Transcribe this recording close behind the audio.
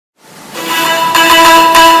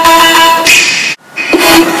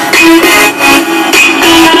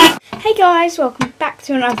guys, welcome back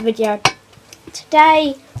to another video.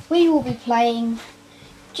 Today we will be playing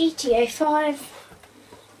GTA 5.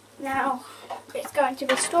 Now it's going to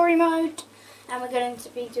be story mode and we're going to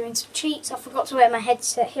be doing some cheats. I forgot to wear my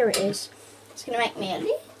headset, here it is. It's going to make me a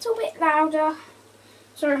little bit louder.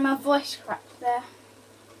 Sorry my voice cracked there.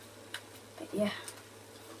 But yeah.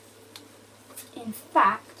 In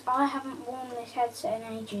fact, I haven't worn this headset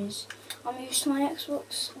in ages. I'm used to my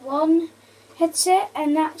Xbox One headset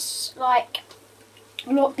and that's like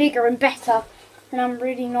a lot bigger and better, and I'm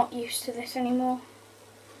really not used to this anymore.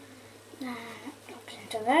 Up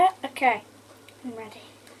into there. Okay, I'm ready.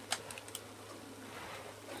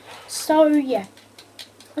 So yeah,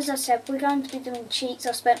 as I said, we're going to be doing cheats.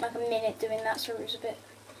 I spent like a minute doing that, so it was a bit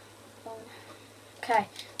long. Okay,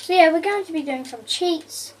 so yeah, we're going to be doing some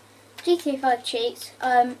cheats, GTA 5 cheats.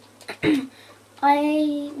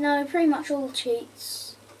 I know pretty much all the cheats.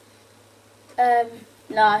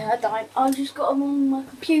 No, I don't. I've just got them on my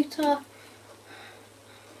computer.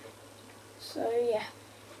 So yeah.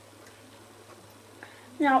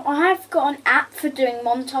 Now I have got an app for doing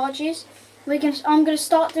montages. I'm going to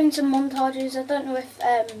start doing some montages. I don't know if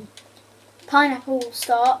Pineapple will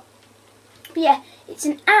start. But yeah, it's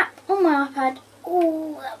an app on my iPad.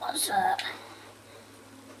 Oh, that was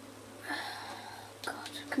God,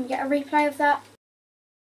 can we get a replay of that?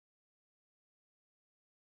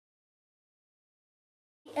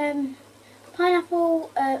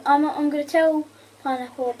 Pineapple, I'm going to tell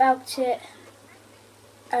Pineapple about it.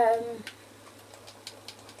 But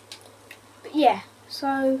yeah,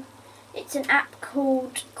 so it's an app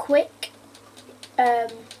called Quick.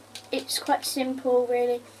 It's quite simple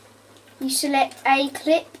really. You select a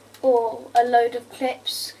clip or a load of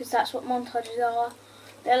clips, because that's what montages are.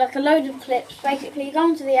 They're like a load of clips. Basically you go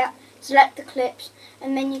onto the app, select the clips,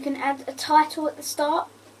 and then you can add a title at the start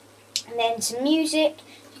and then some music.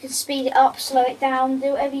 You can speed it up, slow it down,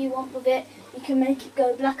 do whatever you want with it. You can make it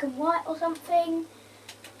go black and white or something.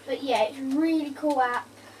 But yeah, it's a really cool app.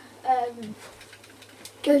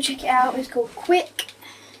 Go check it out. It's called Quick.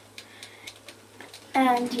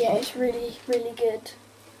 And yeah, it's really, really good.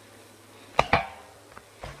 I'm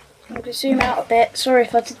going to zoom out a bit. Sorry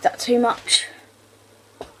if I did that too much.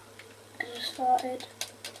 I just started.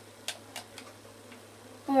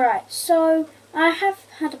 Alright, so I have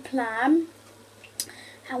had a plan.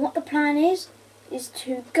 And what the plan is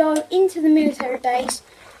to go into the military base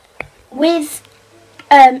with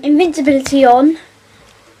invincibility on,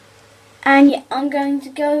 and yeah, I'm going to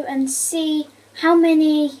go and see how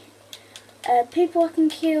many people I can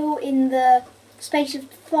kill in the space of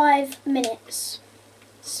 5 minutes.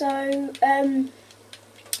 So I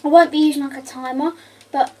won't be using like a timer,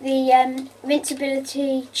 but the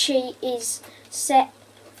invincibility cheat is set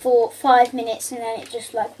for 5 minutes and then it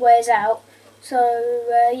just like wears out. So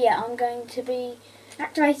yeah, I'm going to be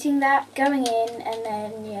activating that, going in, and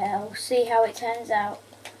then yeah, I'll see how it turns out.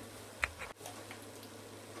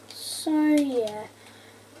 So yeah,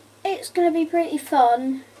 it's going to be pretty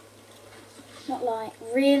fun. Not like,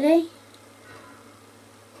 really?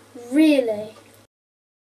 Really?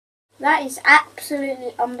 That is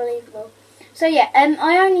absolutely unbelievable. So yeah,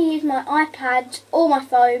 I only use my iPad or my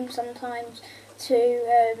phone sometimes to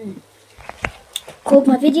record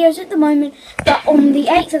my videos at the moment, but on the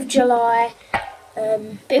 8th of July,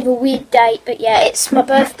 bit of a weird date, but yeah, it's my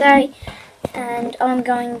birthday, and I'm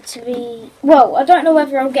going to be, well, I don't know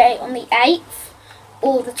whether I'll get it on the 8th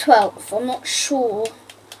or the 12th, I'm not sure,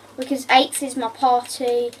 because 8th is my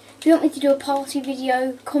party. If you want me to do a party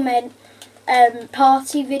video, comment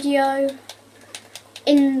party video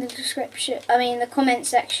in the description, the comment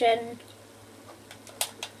section.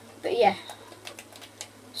 But yeah,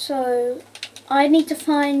 so I need to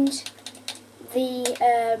find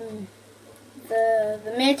the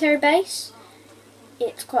military base.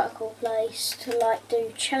 It's quite a cool place to like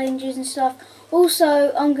do challenges and stuff.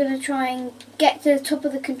 Also, I'm going to try and get to the top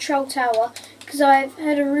of the control tower, because I've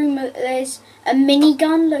heard a rumour that there's a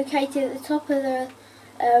minigun located at the top of the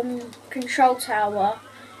control tower.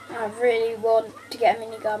 I really want to get a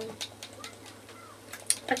minigun,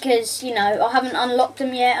 because, you know, I haven't unlocked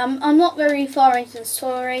them yet. I'm not very far into the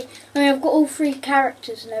story. I've got all 3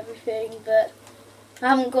 characters and everything, but I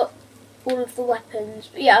haven't got all of the weapons.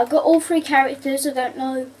 But yeah, I've got all 3 characters. I don't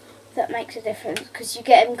know if that makes a difference, because you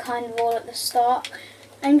get them kind of all at the start.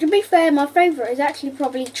 And to be fair, my favourite is actually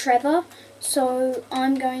probably Trevor. So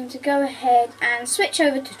I'm going to go ahead and switch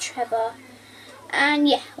over to Trevor. And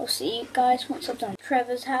yeah, I'll see you guys once I've done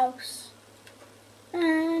Trevor's house.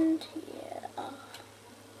 And yeah.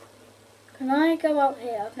 Can I go out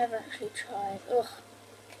here? I've never actually tried. Ugh.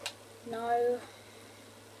 No.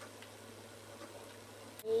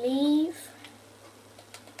 Leave.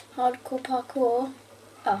 Hardcore parkour.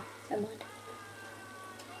 Oh, never mind.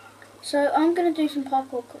 So I'm going to do some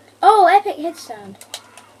parkour. Oh, epic headstand.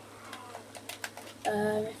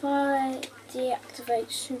 If I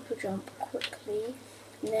deactivate super jump quickly,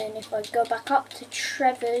 and then if I go back up to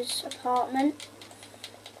Trevor's apartment,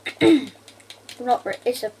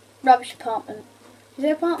 it's a rubbish apartment. Is it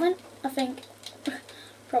an apartment? I think.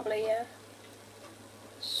 Probably, yeah.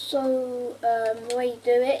 So the way you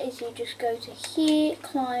do it is you just go to here,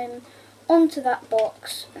 climb onto that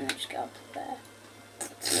box, and just go up to there.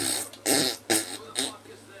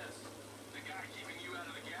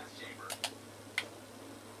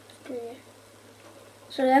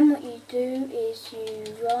 So then what you do is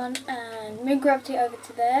you run and moon gravity over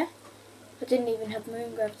to there. I didn't even have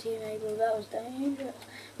moon gravity enabled, that was dangerous.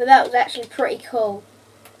 But that was actually pretty cool.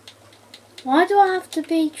 Why do I have to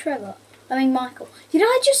be Trevor? I mean Michael. Did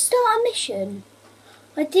I just start a mission?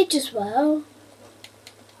 I did just well.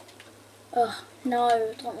 Ugh, no,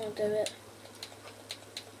 I don't want to do it.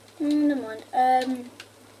 Never mind.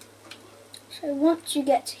 So once you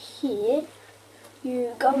get to here,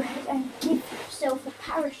 you go ahead and give yourself a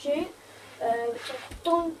parachute, which I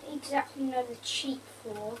don't exactly know the cheat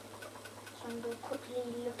for. So I'm going to quickly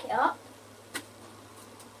look it up.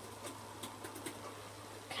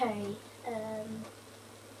 Okay.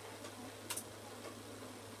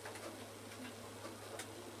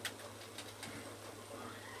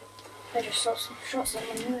 I just shot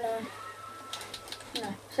someone.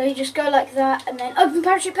 No. So you just go like that and then open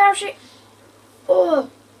parachute, parachute. Oh,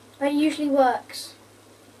 that usually works.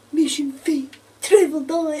 Mission failed. Trevor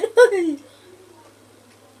died.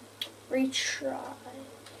 Retry.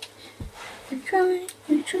 Retry.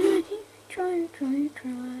 Retry. Retry. Retry. Retry.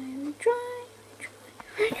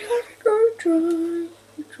 Retry. Retry.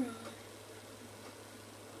 Retry.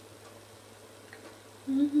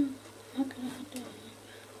 How can I do?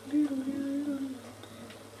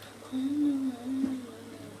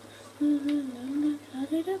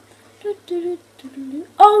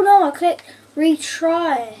 Oh no, I clicked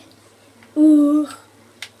retry. Ooh.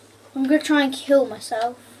 I'm gonna try and kill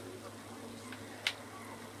myself.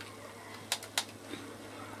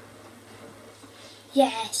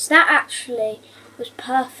 Yes, that actually was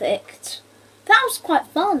perfect. That was quite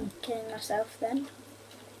fun, killing myself then.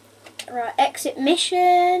 Right, exit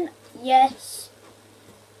mission. Yes.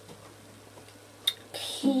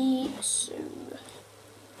 Kisu.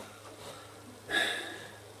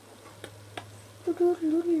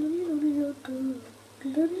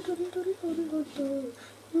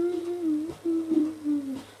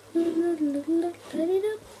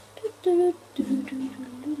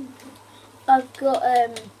 I've got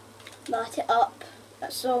Light It Up,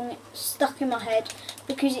 that song stuck in my head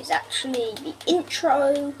because it's actually the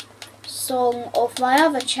intro song of my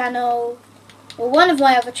other channel, or one of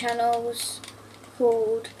my other channels,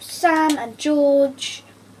 called Sam and George.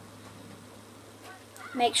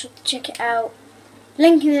 Make sure to check it out.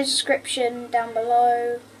 Link in the description down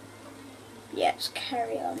below. Yeah, let's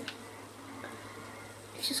carry on.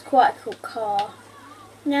 This is quite a cool car.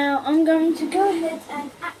 Now I'm going to go ahead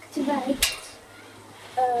and activate.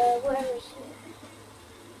 Where is it?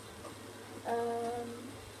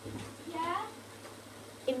 Yeah.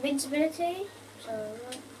 Invincibility. So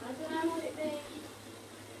I don't know what it be.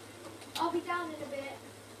 I'll be down in a bit.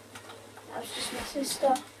 That was just my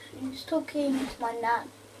sister. She was talking to my nan.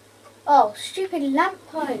 Oh, stupid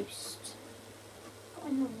lamppost. Got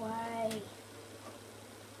in the way.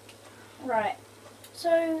 Right.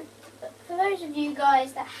 So, for those of you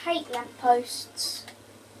guys that hate lampposts,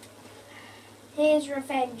 here's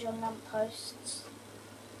revenge on lampposts.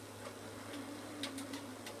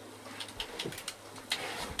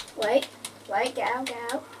 Wait, get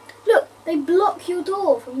out. Look, they block your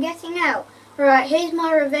door from getting out. Right, here's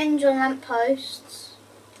my revenge on lampposts.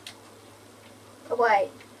 Oh wait,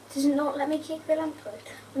 does it not let me kick the lamppost?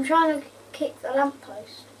 I'm trying to kick the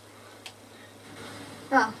lamppost.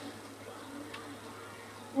 Oh.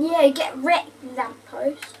 Yeah, get wrecked,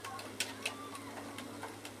 lamppost.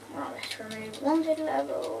 Right, let's remove wanted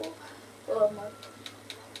level. Oh my.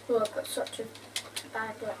 Oh, I've got such a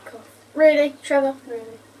bad black cough. Really, Trevor? Really?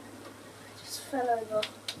 I just fell over.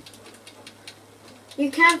 You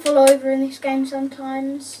can fall over in this game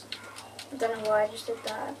sometimes. I don't know why I just did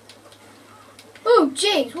that. Oh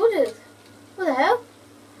jeez, what the hell?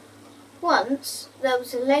 Once there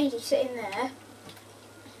was a lady sitting there.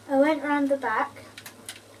 I went round the back,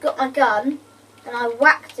 got my gun, and I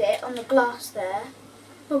whacked it on the glass there.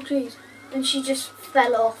 Oh jeez. And she just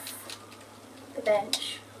fell off the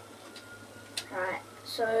bench. Right,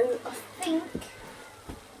 so I think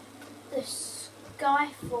this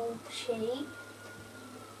Skyfall cheat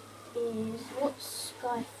is, what's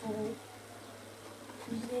Skyfall?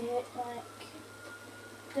 Is it like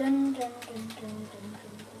dun dun dun dun dun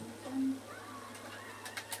dun dun dun?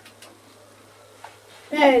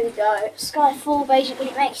 There we go. Skyfall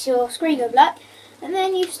basically makes your screen go black and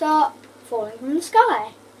then you start falling from the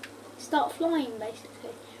sky. Start flying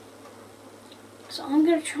basically. So I'm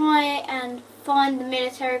going to try and find the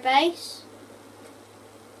military base.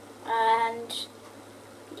 And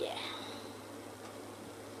yeah.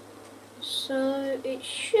 So it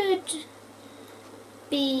should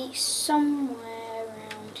be somewhere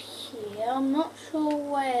around here. I'm not sure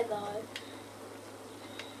where though.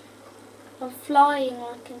 I'm flying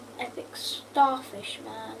like an epic starfish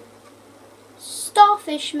man.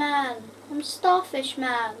 Starfish man! I'm Starfish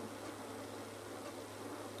man!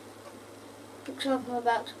 Looks like I'm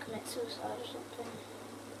about to commit suicide or something.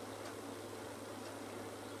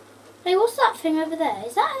 Hey, what's that thing over there?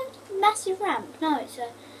 Is that a massive ramp? No, it's a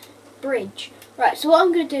bridge. Right, so what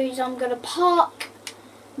I'm going to do is I'm going to park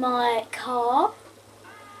my car.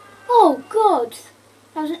 Oh god!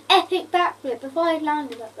 That was an epic backflip if I had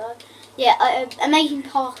landed like that. Yeah, amazing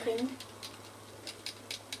parking.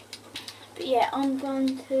 But yeah, I'm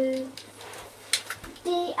going to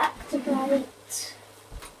deactivate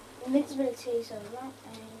invincibility, so right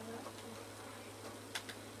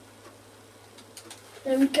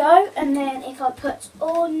there we go, and then if I put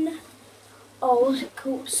on, oh, what's it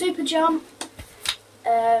called, super jump,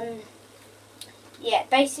 yeah,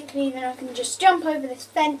 basically then I can just jump over this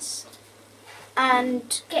fence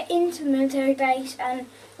and get into the military base, and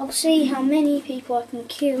I'll see how many people I can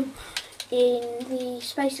kill in the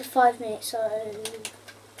space of 5 minutes. So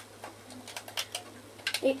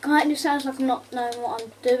it kind of sounds like I'm not knowing what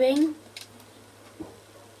I'm doing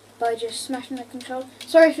by just smashing the controller.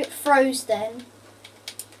 Sorry if it froze then,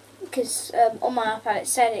 because on my iPad it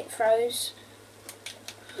said it froze.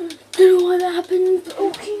 Don't know why that happened, but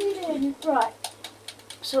okay then. Right,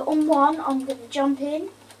 so on 1 I'm going to jump in.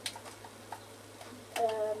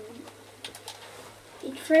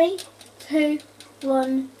 In 3, 2,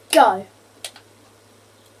 1, go.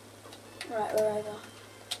 Right, we're over.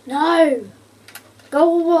 No!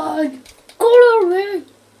 Go on! Go on!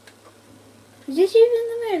 Is this even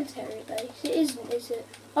the military base? It isn't, is it?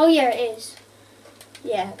 Oh yeah, it is.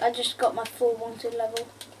 Yeah, I just got my full wanted level.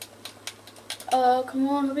 Oh, come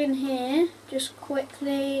on, I've been here. Just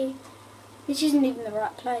quickly. This isn't even the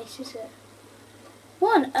right place, is it?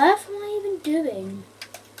 What on earth am I even doing?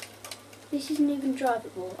 This isn't even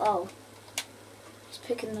drivable. Oh. It's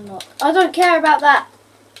picking the lock. I don't care about that.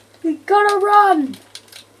 We gotta run.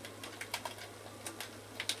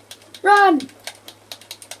 Run.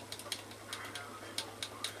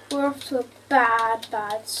 We're off to a bad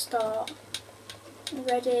start.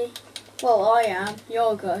 Ready? Well, I am.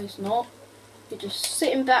 Your guys not. You're just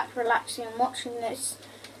sitting back, relaxing and watching this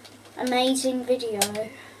amazing video.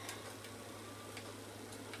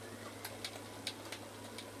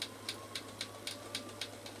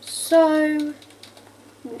 So, I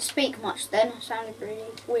didn't speak much then, I sounded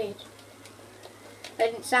really weird. I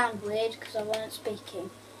didn't sound weird because I wasn't speaking.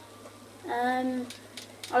 I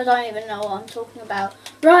don't even know what I'm talking about.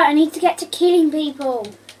 Right, I need to get to killing people.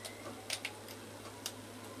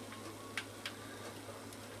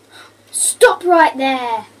 Stop right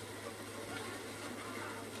there.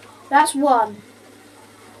 That's 1.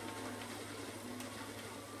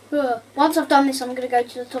 Ugh. Once I've done this, I'm going to go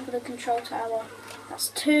to the top of the control tower. That's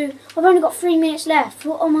 2. I've only got 3 minutes left.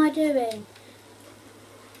 What am I doing?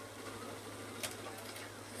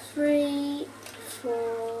 3,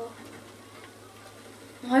 4.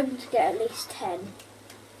 I'm hoping to get at least 10.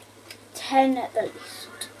 10 at the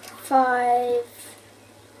least. 5,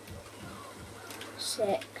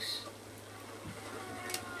 6,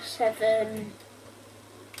 7.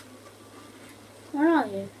 Where are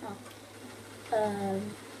you? Oh.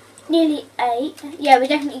 Nearly 8. Yeah, we're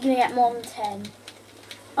definitely going to get more than 10.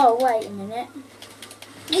 Oh, wait a minute.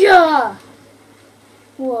 Yeah!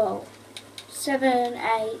 Whoa. 7,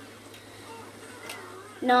 8,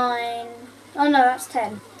 9. Oh no, that's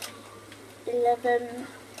 10. 11,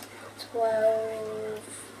 12.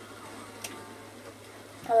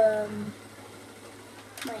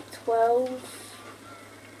 Wait, 12,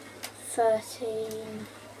 13.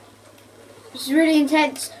 This is really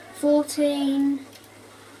intense. 14,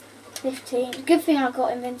 15. Good thing I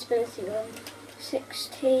got invincibility on.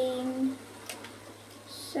 16,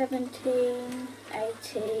 17,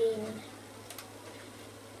 18.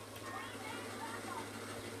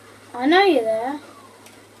 I know you're there.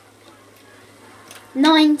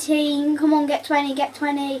 19. Come on, get 20, get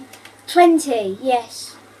 20. 20,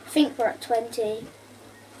 yes. think we're at 20.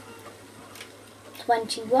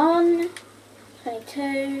 21,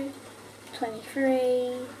 22,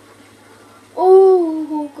 23.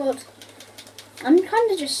 Oh god. I'm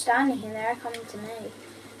kind of just standing here, they're coming to me.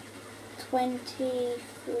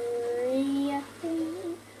 23, I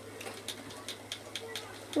think.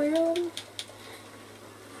 We're on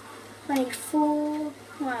 24,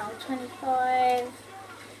 wow, 25,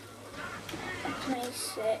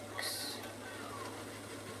 26,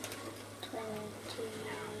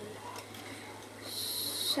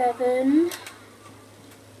 27.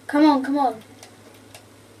 Come on, come on.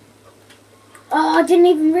 Oh, I didn't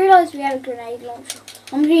even realise we had a grenade launcher.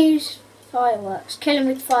 I'm going to use fireworks. Kill him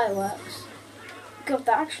with fireworks. God,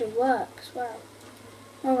 that actually works. Wow.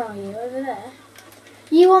 Where are you? Over there?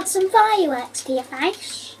 You want some fireworks to your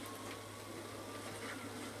face?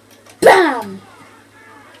 BAM!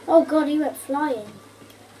 Oh god, he went flying.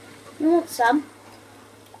 You want some?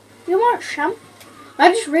 You want some? I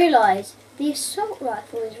just realised the assault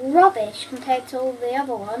rifle is rubbish compared to all the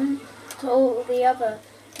other ones, to all the other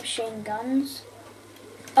machine guns.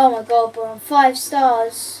 Oh my god, we're on 5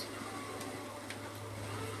 stars.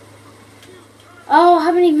 Oh, I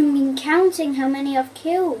haven't even been counting how many I've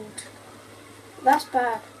killed. That's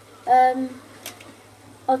bad.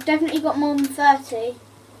 I've definitely got more than 30,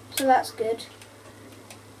 so that's good.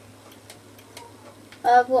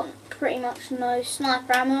 I've got pretty much no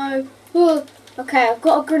sniper ammo. Ooh. Okay, I've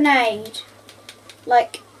got a grenade.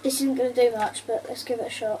 Like, this isn't going to do much, but let's give it a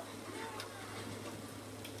shot.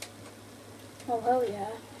 Oh, hell yeah.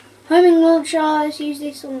 Homing launcher, let's use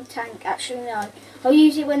this on the tank. Actually, no. I'll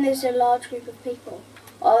use it when there's a large group of people.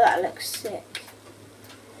 Oh, that looks sick.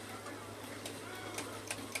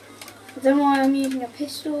 I don't know why I'm using a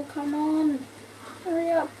pistol. Come on.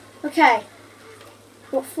 Hurry up. Okay.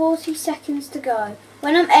 Got 40 seconds to go.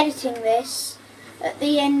 When I'm editing this, at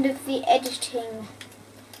the end of the editing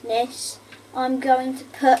this, I'm going to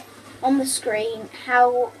put on the screen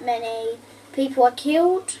how many people I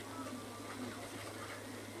killed.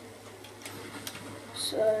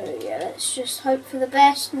 So yeah, let's just hope for the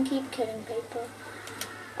best and keep killing people.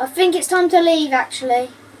 I think it's time to leave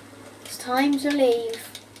actually. It's time to leave.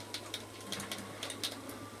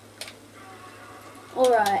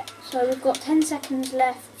 Alright, so we've got 10 seconds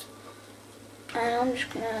left. And I'm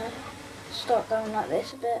just going to start going like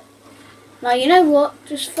this a bit. Now you know what?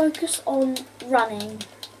 Just focus on running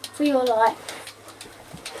for your life.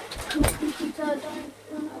 Come on, computer, don't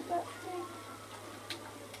run out of that thing.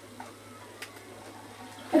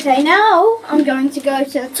 Okay, now I'm going to go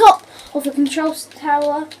to the top of the control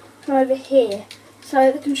tower from over here. So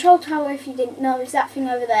the control tower, if you didn't know, is that thing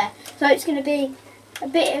over there. So it's going to be a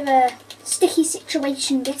bit of a sticky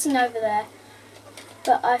situation getting over there.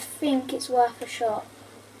 But I think it's worth a shot.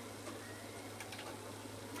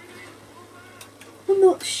 I'm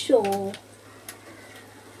not sure.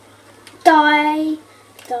 Die.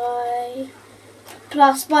 Die.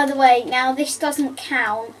 Plus, by the way, now this doesn't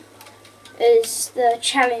count as the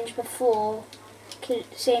challenge before,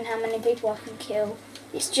 seeing how many people I can kill.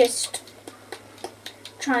 It's just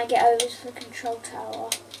trying to get over to the control tower.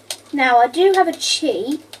 Now, I do have a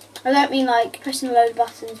cheat. I don't mean like pressing a load of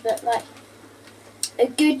buttons, but like a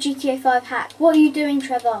good GTA 5 hack. What are you doing,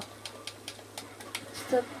 Trevor? It's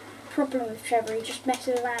the problem with Trevor, he just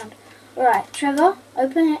messes around. Alright, Trevor,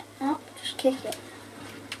 open it up, just kick it.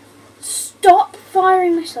 Stop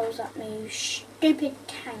firing missiles at me, you stupid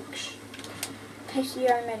tanks. Taste of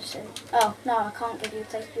your own medicine. Oh, no, I can't give you a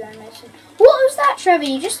taste of your own medicine. What was that, Trevor?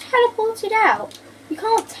 You just teleported out. You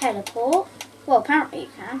can't teleport. Well, apparently you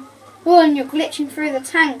can. Oh, and you're glitching through the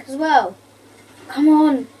tank as well. Come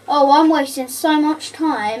on. Oh, I'm wasting so much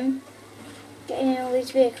time getting in all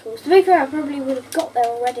these vehicles. To be fair, I probably would have got there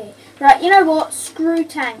already. Right, you know what? Screw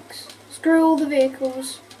tanks. Screw all the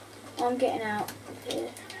vehicles. I'm getting out of here.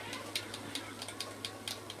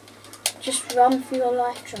 Just run for your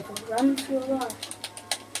life, Trevor. Run for your life.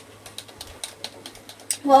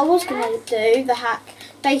 What I was going to do, the hack,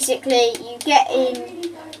 basically you get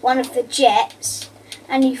in one of the jets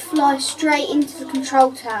and you fly straight into the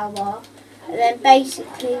control tower, and then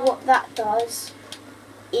basically what that does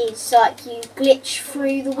is like you glitch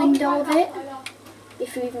through the window of it,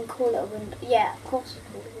 if you even call it a window. Yeah, of course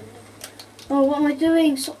I call it a window. Oh, what am I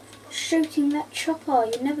doing? Stop shooting that chopper.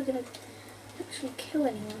 You're never going to actually kill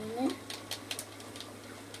anyone in it.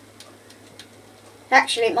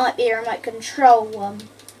 Actually, it might be a remote control one.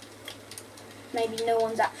 Maybe no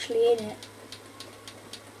one's actually in it.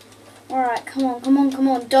 Alright, come on, come on, come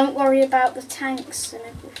on. Don't worry about the tanks and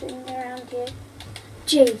everything around here.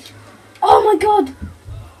 Jeez. Oh my god!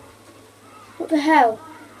 What the hell?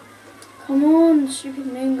 Come on, stupid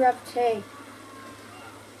moon gravity.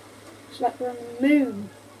 It's like we're on the moon.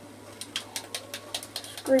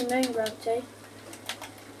 Screw moon gravity.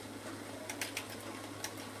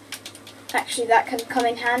 Actually, that can come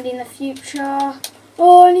in handy in the future.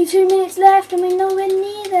 Oh, only 2 minutes left and we're nowhere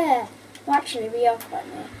near there. Well, actually, we are quite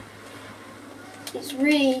near. It's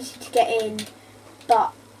really easy to get in,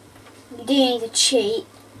 but you do need a cheat,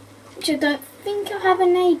 which I don't think I have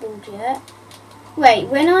enabled yet. Wait,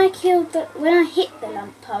 when I hit the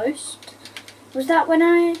lamppost, was that when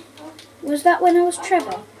I was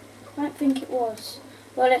Trevor? I don't think it was.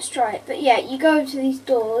 Well, let's try it. But yeah, you go to these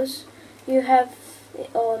doors, you have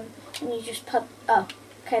it on, and you just put. Oh,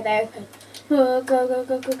 okay, they open. Oh, go, go,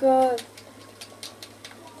 go, go, go.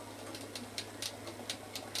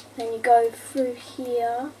 Then you go through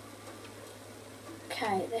here.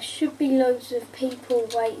 Okay, there should be loads of people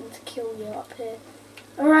waiting to kill you up here.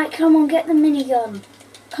 Alright, come on, get the minigun.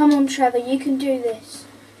 Come on, Trevor, you can do this.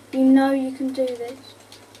 You know you can do this.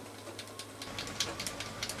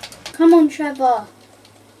 Come on, Trevor.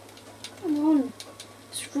 Come on.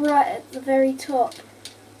 It's right at the very top.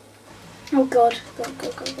 Oh God. Go,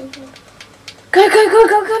 go, go, go, go. Go, go, go,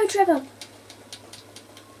 go, go, Trevor.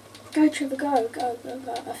 Go, Trevor, go, go, go,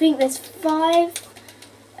 go. I think there's 5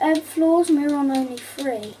 floors and we're on only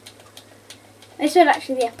 3. This would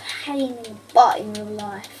actually be a pain in the butt in real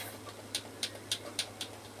life.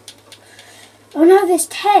 Oh no, there's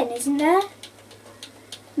 10, isn't there?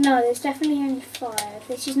 No, there's definitely only 5.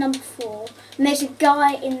 This is number 4. And there's a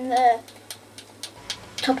guy in the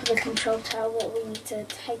top of the control tower that we need to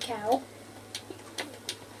take out.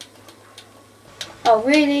 Oh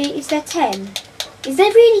really? Is there 10? Is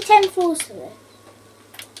there really 10 floors to this?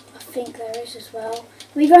 I think there is as well.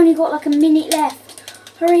 We've only got like a minute left.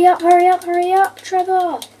 Hurry up, hurry up, hurry up,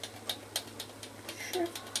 Trevor.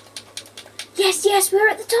 Yes, yes, we're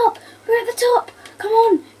at the top. We're at the top. Come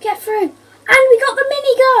on, get through. And we got the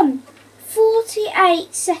minigun.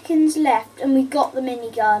 48 seconds left and we got the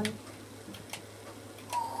minigun.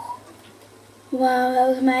 Wow, that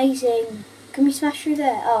was amazing. Can we smash through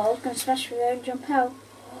there? Oh, I was going to smash through there and jump out.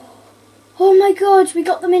 Oh my God, we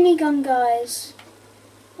got the minigun, guys.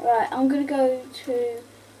 Right, I'm going to go to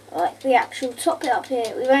like the actual top bit up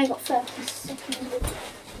here. We've only got 30 seconds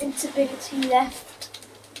of invincibility left.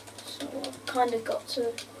 So I've kind of got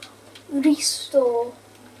to restore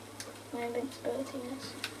my invincibility.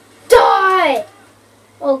 Die!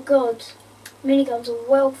 Oh God, miniguns are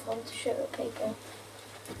well fun to shoot at people.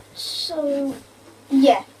 So,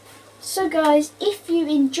 yeah. So guys, if you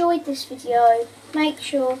enjoyed this video, make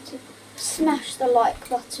sure to smash the like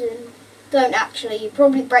button. Don't actually, you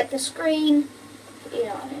probably break the screen, but you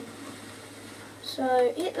know what I mean.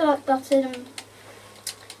 So hit the like button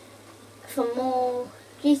for more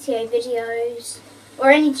GTA videos, or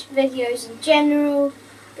any videos in general.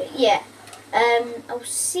 But yeah, I'll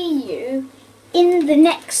see you in the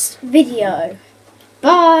next video.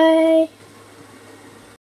 Bye!